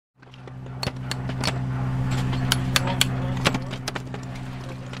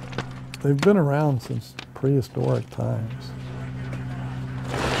They've been around since prehistoric times.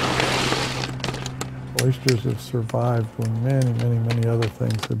 Oysters have survived when many other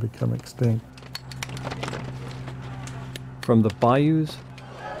things have become extinct. From the bayous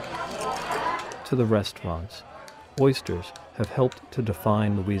to the restaurants, oysters have helped to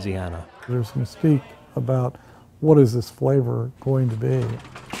define Louisiana. There's mystique about what is this flavor going to be. And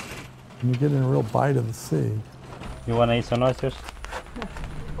you get in a real bite of the sea. You want to eat some oysters?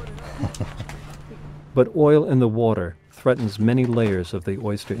 But oil in the water threatens many layers of the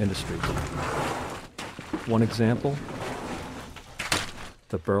oyster industry. One example,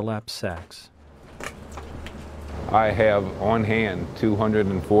 the burlap sacks. I have on hand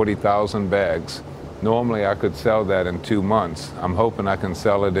 240,000 bags. Normally I could sell that in 2 months. I'm hoping I can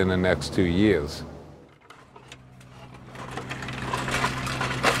sell it in the next 2 years.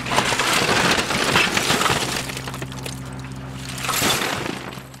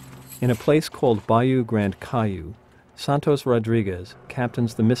 In a place called Bayou Grand Caillou, Santos Rodriguez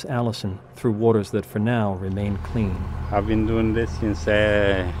captains the Miss Allison through waters that for now remain clean. I've been doing this since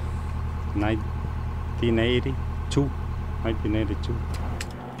 1982.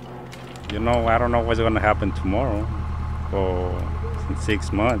 You know, I don't know what's going to happen tomorrow or in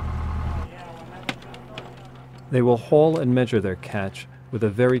 6 months. They will haul and measure their catch with a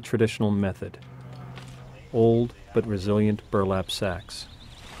very traditional method. Old but resilient burlap sacks.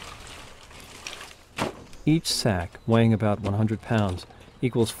 Each sack, weighing about 100 pounds,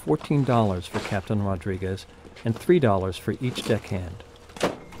 equals $14 for Captain Rodriguez and $3 for each deckhand.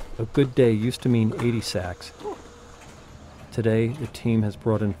 A good day used to mean 80 sacks. Today, the team has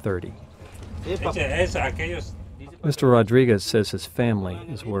brought in 30. Mr. Rodriguez says his family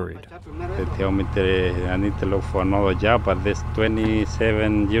is worried. They tell me that I need to look for another job, but this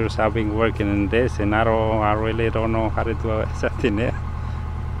 27 years I've been working in this, and I really don't know how to do something else.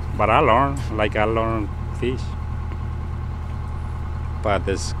 But I learned fish. But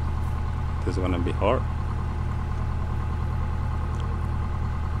this is gonna be hard.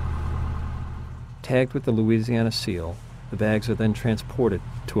 Tagged with the Louisiana seal, the bags are then transported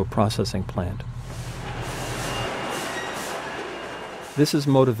to a processing plant. This is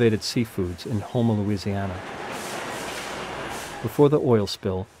Motivated Seafoods in Houma, Louisiana. Before the oil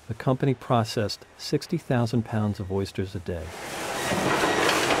spill, the company processed 60,000 pounds of oysters a day.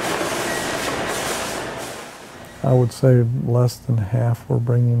 I would say less than half we're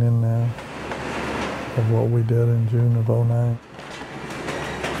bringing in now of what we did in June of '09.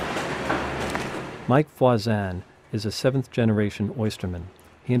 Mike Voisin is a seventh-generation oysterman.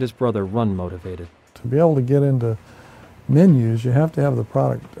 He and his brother run Motivated. To be able to get into menus, you have to have the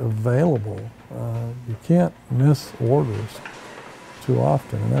product available. You can't miss orders too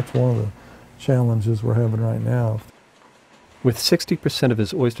often, and that's one of the challenges we're having right now. With 60% of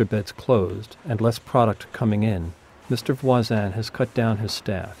his oyster beds closed and less product coming in, Mr. Voisin has cut down his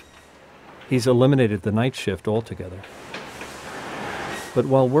staff. He's eliminated the night shift altogether. But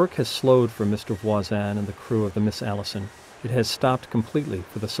while work has slowed for Mr. Voisin and the crew of the Miss Allison, it has stopped completely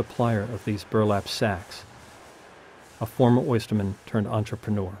for the supplier of these burlap sacks, a former oysterman turned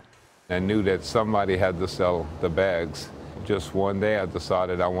entrepreneur. I knew that somebody had to sell the bags. Just one day I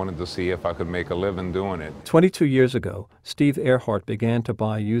decided I wanted to see if I could make a living doing it. 22 years ago, Steve Earhart began to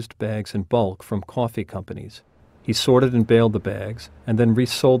buy used bags in bulk from coffee companies. He sorted and baled the bags and then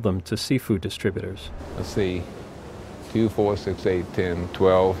resold them to seafood distributors. Let's see, 2, 4, 6, 8, 10,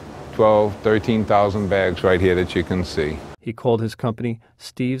 12, 13,000 bags right here that you can see. He called his company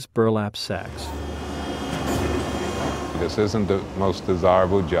Steve's Burlap Sacks. This isn't the most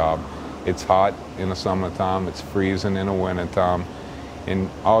desirable job. It's hot in the summertime, it's freezing in the wintertime, and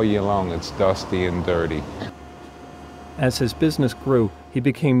all year long it's dusty and dirty. As his business grew, he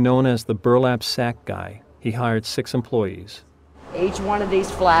became known as the burlap sack guy. He hired 6 employees. Each one of these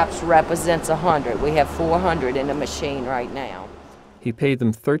flaps represents 100. We have 400 in the machine right now. He paid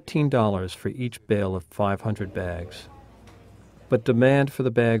them $13 for each bale of 500 bags. But demand for the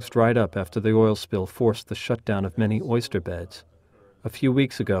bags dried up after the oil spill forced the shutdown of many oyster beds. A few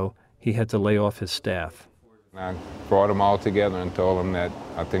weeks ago, he had to lay off his staff. I brought them all together and told them that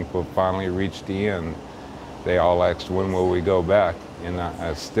I think we'll finally reach the end. They all asked, when will we go back?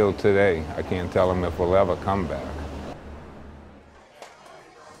 And still today, I can't tell them if we'll ever come back.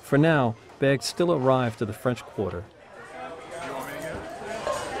 For now, bags still arrive to the French Quarter.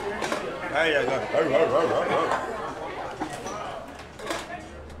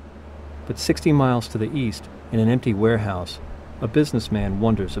 But 60 miles to the east, in an empty warehouse, a businessman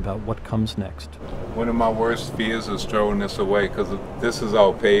wonders about what comes next. One of my worst fears is throwing this away because this is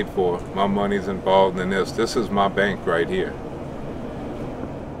all paid for. My money's involved in this. This is my bank right here.